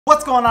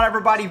What's going on,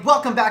 everybody?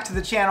 Welcome back to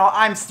the channel.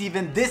 I'm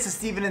Steven. This is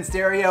Steven in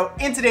Stereo.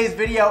 In today's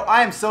video,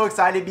 I am so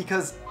excited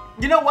because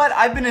you know what?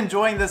 I've been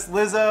enjoying this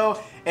Lizzo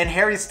and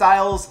Harry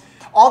Styles.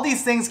 All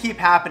these things keep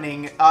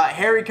happening.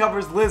 Harry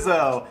covers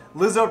Lizzo.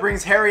 Lizzo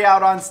brings Harry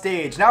out on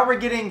stage. Now we're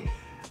getting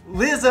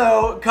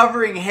Lizzo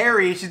covering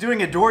Harry. She's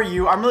doing Adore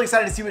You. I'm really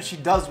excited to see what she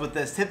does with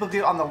this.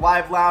 Typically on the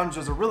live lounge,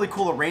 there's a really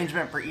cool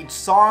arrangement for each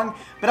song,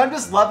 but I'm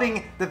just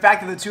loving the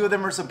fact that the two of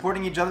them are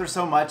supporting each other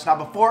so much. Now,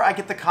 before I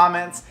get the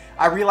comments,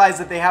 I realize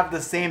that they have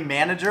the same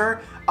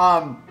manager,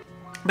 but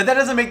that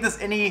doesn't make this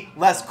any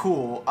less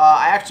cool.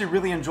 I actually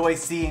really enjoy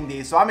seeing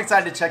these, so I'm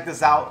excited to check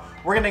this out.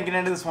 We're gonna get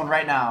into this one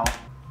right now.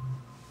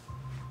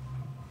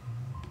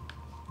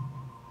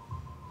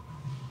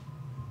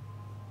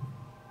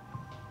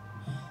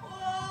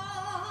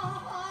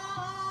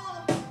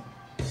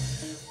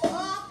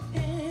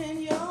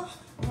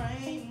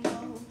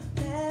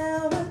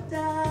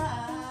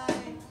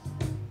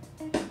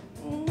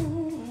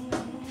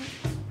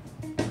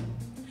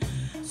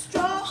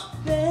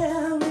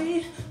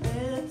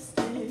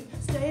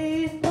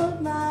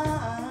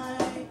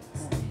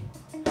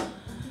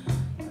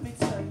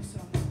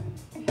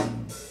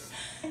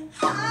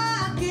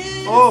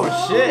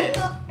 Oh shit!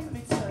 Let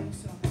me tell you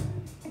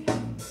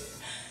something.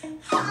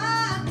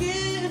 I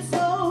get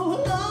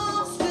so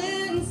lost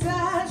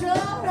inside your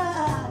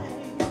eyes.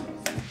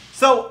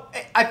 So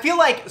I feel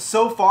like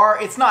so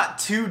far it's not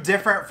too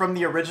different from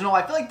the original.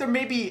 I feel like there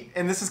may be,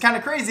 and this is kind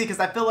of crazy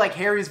because I feel like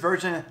Harry's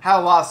version had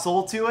a lot of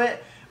soul to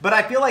it, but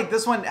I feel like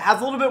this one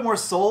has a little bit more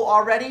soul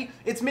already.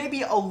 It's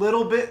maybe a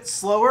little bit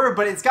slower,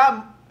 but it's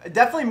got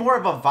definitely more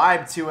of a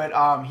vibe to it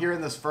here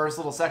in this first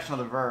little section of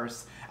the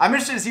verse. I'm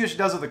interested to see what she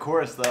does with the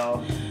chorus,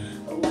 though.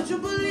 Would you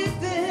believe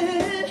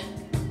it?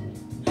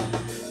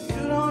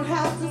 You don't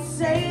have to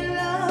say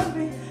love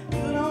me.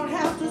 You don't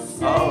have to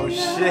say oh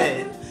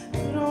shit.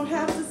 You don't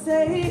have to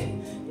say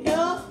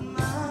you're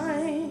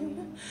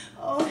mine.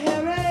 Oh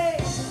Harry.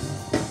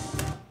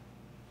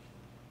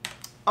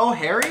 Oh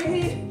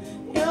Harry?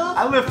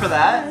 I live for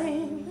that.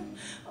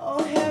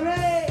 Oh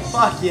Harry.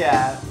 Fuck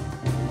yeah.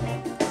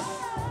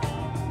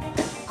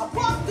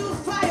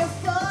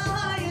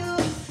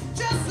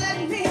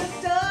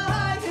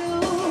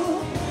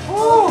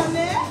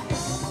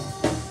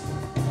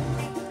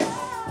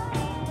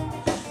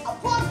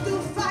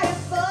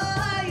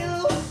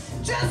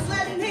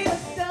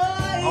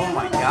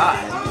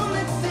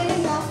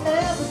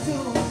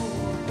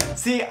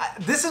 See,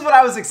 this is what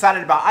I was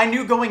excited about. I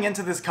knew going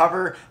into this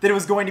cover that it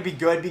was going to be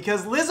good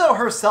because Lizzo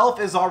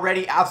herself is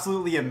already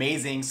absolutely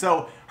amazing.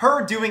 So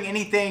her doing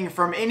anything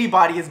from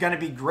anybody is going to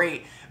be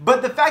great.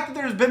 But the fact that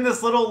there's been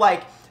this little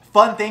like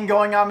fun thing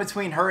going on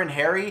between her and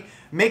Harry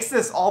makes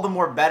this all the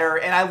more better.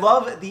 And I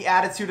love the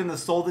attitude and the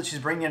soul that she's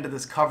bringing into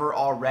this cover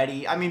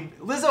already. I mean,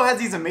 Lizzo has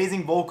these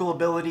amazing vocal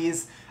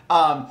abilities.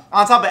 On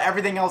top of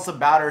everything else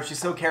about her, she's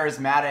so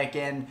charismatic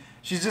and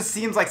she just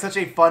seems like such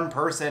a fun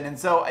person. And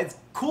so it's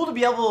cool to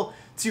be able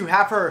to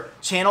have her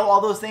channel all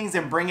those things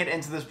and bring it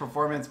into this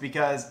performance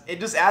because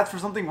it just adds for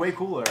something way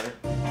cooler.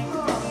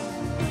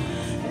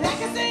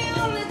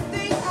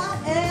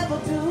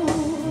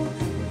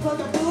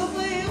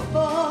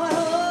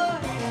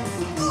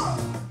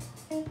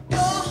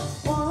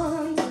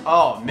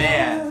 Oh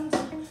man.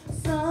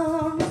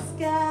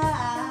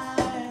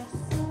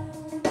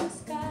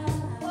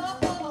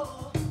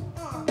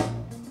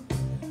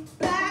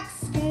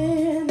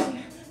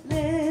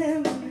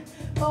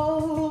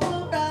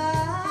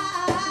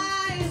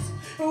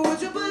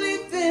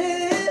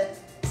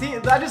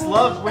 I just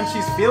love when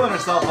she's feeling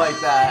herself like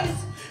that.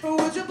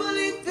 Would you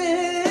believe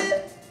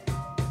it?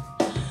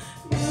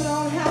 You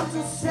don't have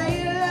to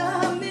say you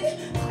love me.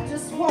 I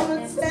just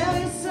want to tell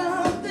you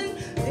something.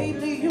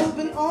 Lately you've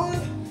been on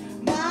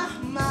my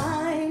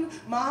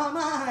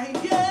mind,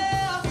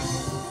 yeah.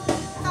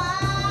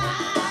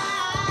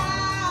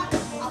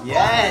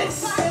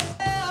 Yes.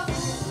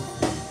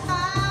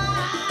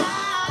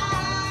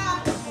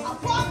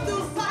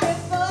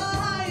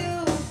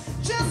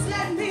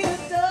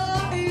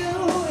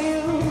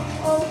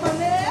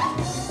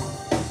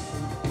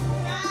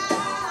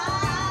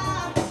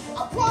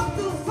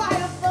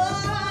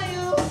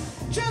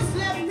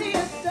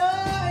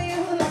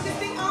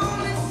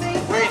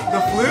 The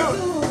flute.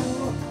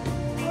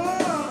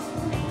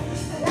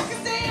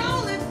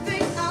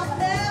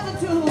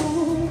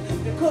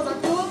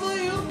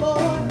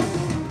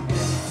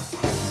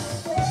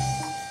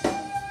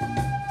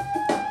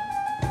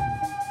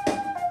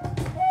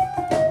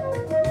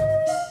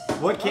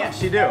 What can't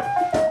she do?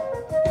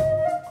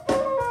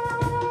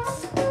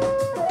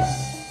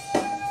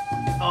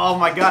 Oh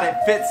my god, it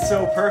fits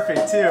so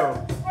perfect too.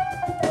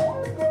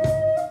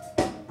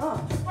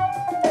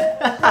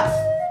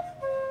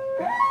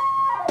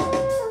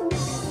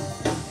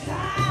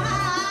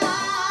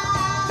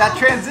 That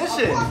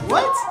transition,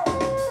 what?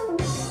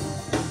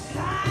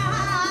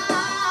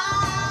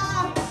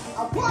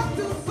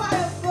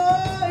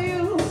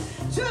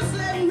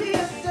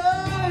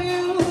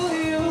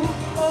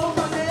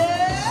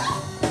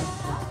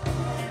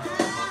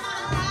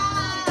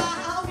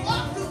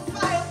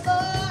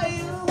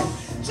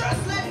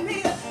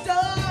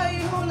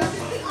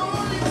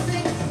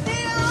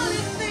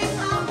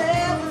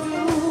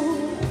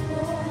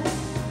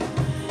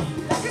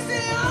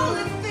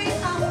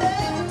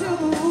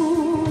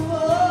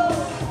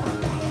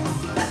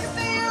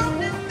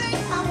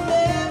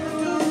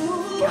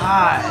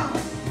 God,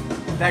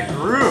 that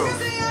groove.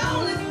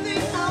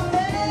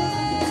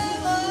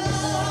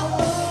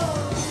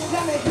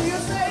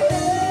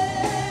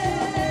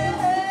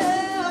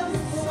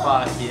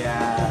 Fuck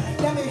yeah.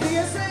 Let me hear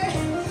you say,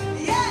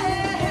 yeah.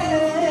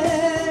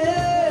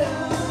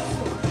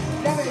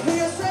 Let me hear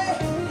you say,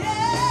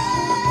 yeah.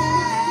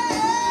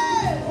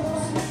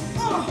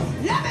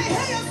 Let me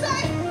hear you say,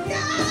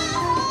 yeah,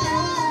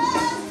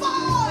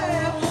 boy.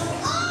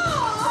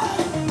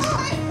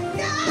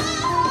 Yeah, boy.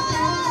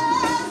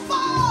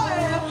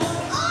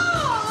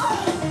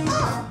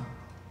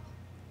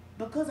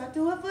 Because I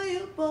do it for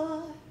you,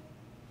 boy.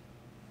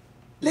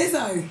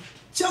 Lizzo,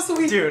 just so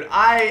we... Dude,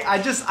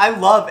 I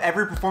love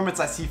every performance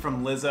I see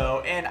from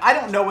Lizzo, and I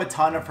don't know a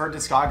ton of her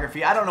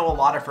discography. I don't know a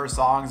lot of her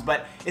songs,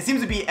 but it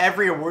seems to be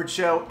every award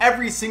show,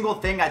 every single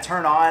thing I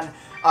turn on,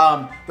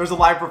 there's a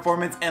live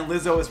performance and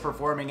Lizzo is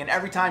performing, and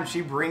every time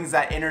she brings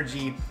that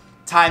energy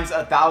times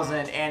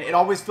 1,000, and it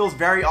always feels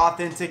very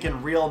authentic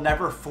and real,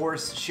 never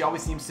forced. She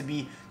always seems to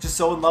be just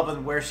so in love with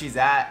where she's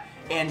at.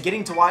 And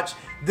getting to watch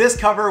this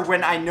cover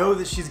when I know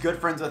that she's good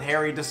friends with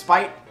Harry,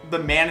 despite the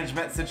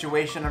management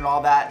situation and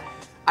all that,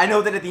 I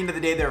know that at the end of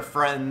the day they're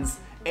friends,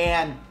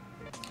 and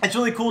it's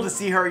really cool to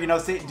see her, you know,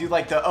 do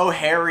like the "Oh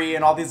Harry"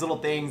 and all these little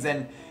things,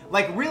 and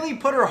like really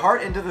put her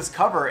heart into this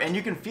cover, and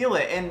you can feel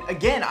it. And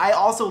again, I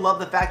also love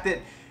the fact that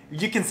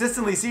you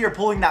consistently see her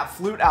pulling that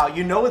flute out.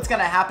 You know it's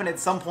gonna happen at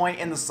some point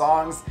in the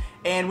songs,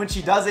 and when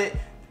she does it,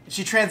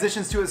 she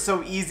transitions to it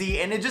so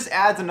easy, and it just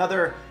adds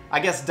another,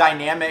 I guess,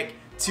 dynamic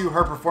to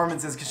her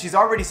performances, because she's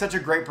already such a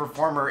great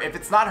performer. If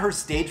it's not her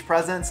stage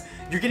presence,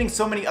 you're getting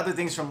so many other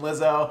things from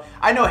Lizzo.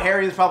 I know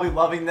Harry is probably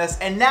loving this,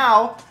 and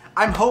now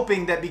I'm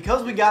hoping that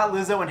because we got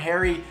Lizzo and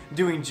Harry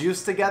doing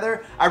Juice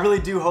together, I really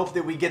do hope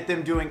that we get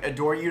them doing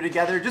Adore You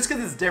together, just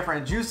because it's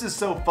different. Juice is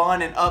so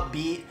fun and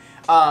upbeat.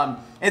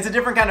 It's a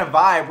different kind of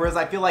vibe, whereas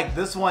I feel like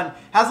this one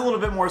has a little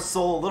bit more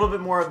soul, a little bit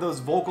more of those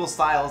vocal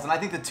styles, and I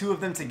think the two of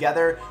them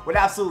together would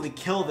absolutely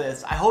kill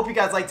this. I hope you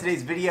guys liked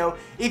today's video.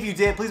 If you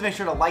did, please make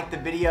sure to like the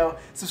video,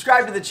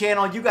 subscribe to the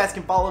channel. You guys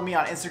can follow me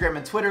on Instagram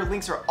and Twitter.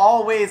 Links are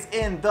always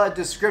in the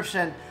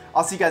description.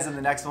 I'll see you guys in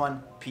the next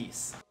one.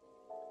 Peace.